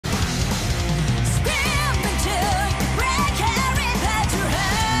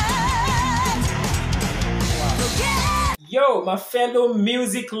Yo, my fellow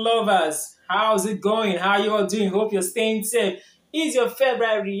music lovers, how's it going? How you all doing? Hope you're staying safe. Is your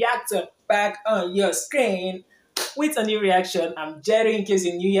favorite reactor back on your screen with a new reaction? I'm Jerry. In case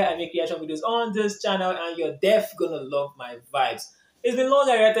you're new here, I make reaction videos on this channel and you're definitely gonna love my vibes. It's been long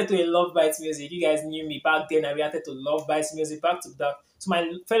I reacted to a Love Bites music. You guys knew me back then. I reacted to Love Bites music back to back. To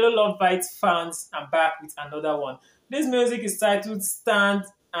my fellow Love Bites fans, I'm back with another one. This music is titled Stand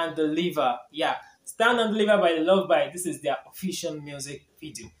and Deliver. Yeah. Stand and Deliver by the Love Bites. This is their official music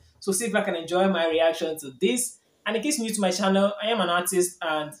video. So sit back and enjoy my reaction to this. And in case you're new to my channel, I am an artist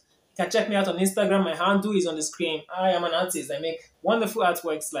and you can check me out on Instagram. My handle is on the screen. I am an artist. I make wonderful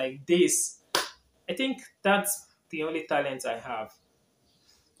artworks like this. I think that's the only talent I have.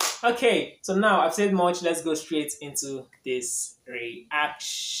 Okay, so now I've said much. Let's go straight into this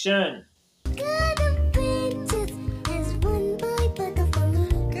reaction.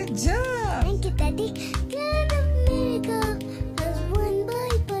 Good job. Thank you, Daddy. Good miracle as one boy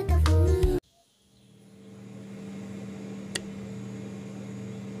but a fool.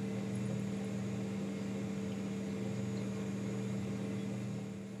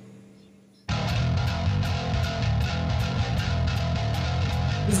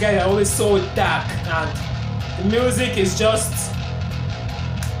 These guys are always so dark and the music is just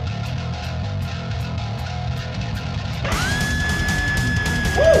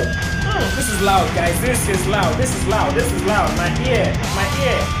this is loud, guys. This is loud. This is loud. This is loud. My ear. My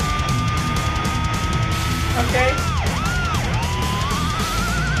ear. Okay.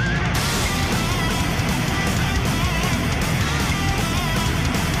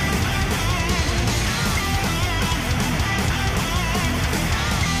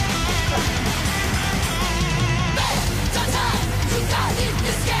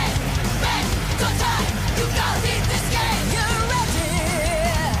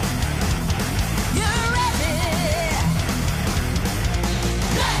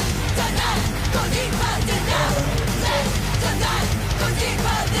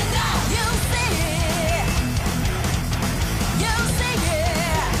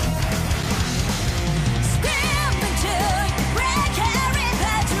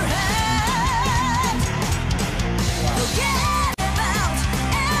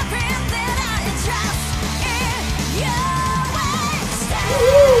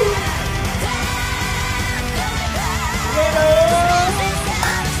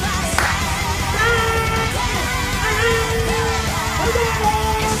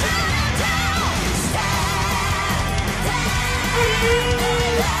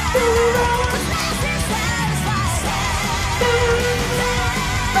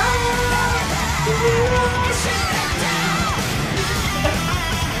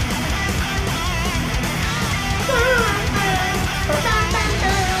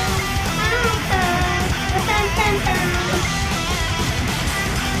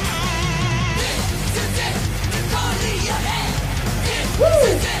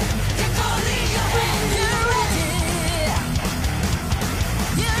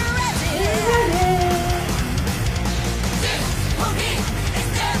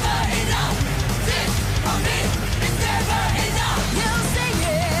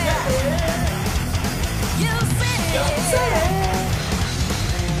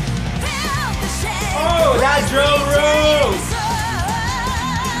 Oh, that drum rolls!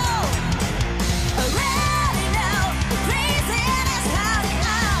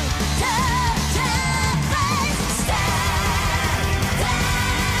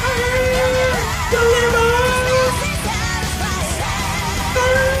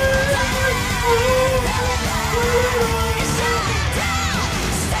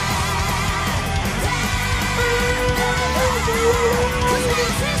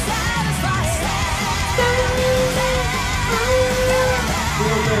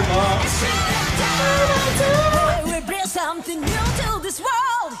 We bring something new to this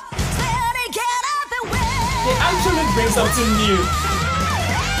world. Steady, get up and win. They actually bring something new.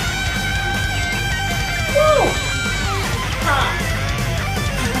 Woo! Ha!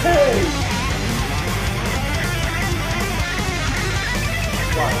 Hey!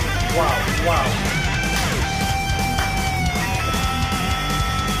 Wow, wow, wow.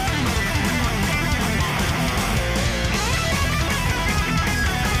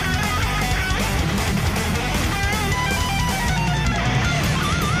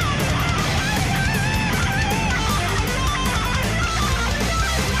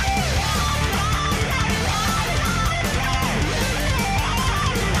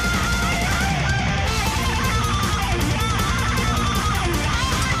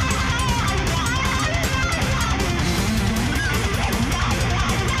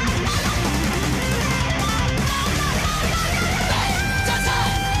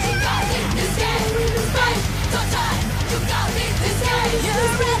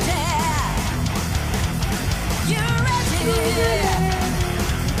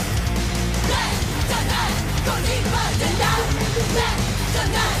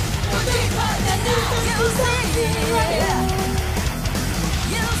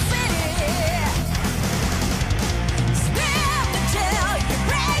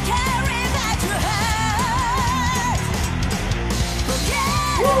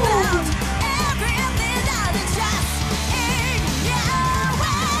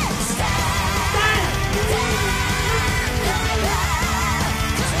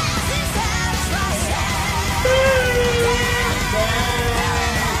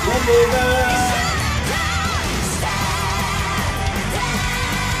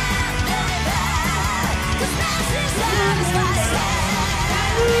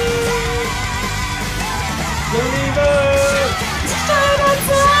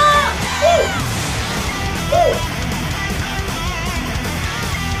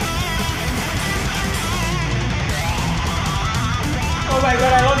 Oh my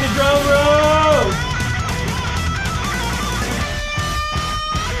god, I love the drum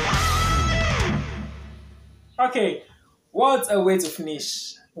roll! Okay, what a way to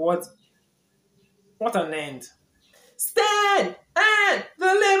finish. What an end. Stand and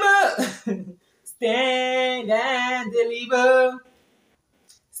deliver! Stand and deliver!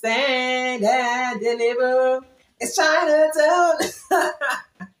 Stand and deliver! It's Chinatown!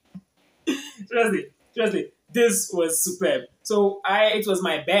 Seriously, this was superb. So it was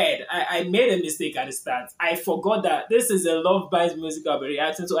my bad. I made a mistake at the start. I forgot that this is a Love Bites music I'll be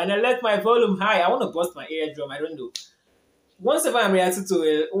reacting to, and I left my volume high. I want to bust my eardrum. I don't know. Whenever I'm reacting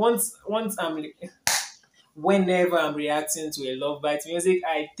to a Love Bites music,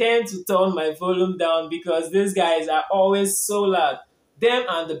 I tend to turn my volume down because these guys are always so loud. Them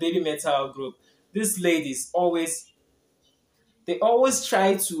and the baby metal group. These ladies they always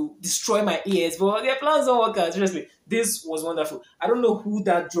try to destroy my ears, but their plans don't work out. Seriously, this was wonderful. I don't know who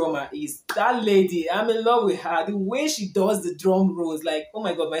that drummer is. That lady, I'm in love with her. The way she does the drum rolls, like, oh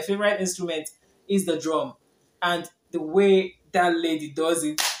my god, my favorite instrument is the drum. And the way that lady does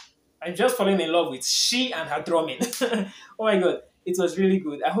it, I'm just falling in love with she and her drumming. Oh my god, it was really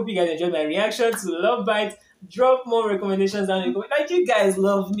good. I hope you guys enjoyed my reaction to Love Bites. Drop more recommendations down in the comments. Like, you guys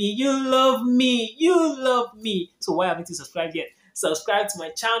love me. You love me. You love me. So why haven't you subscribed yet? Subscribe to my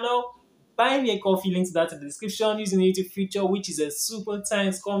channel. Buy me a coffee, link to that in the description. Using the YouTube feature, which is a super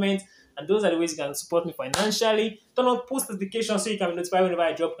thanks comment. And those are the ways you can support me financially. Turn on post notifications so you can be notified whenever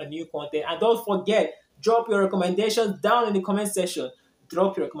I drop a new content. And don't forget, drop your recommendations down in the comment section.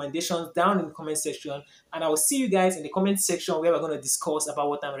 Drop your recommendations down in the comment section. And I will see you guys in the comment section where we're going to discuss about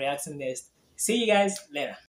what I'm reacting next. See you guys later.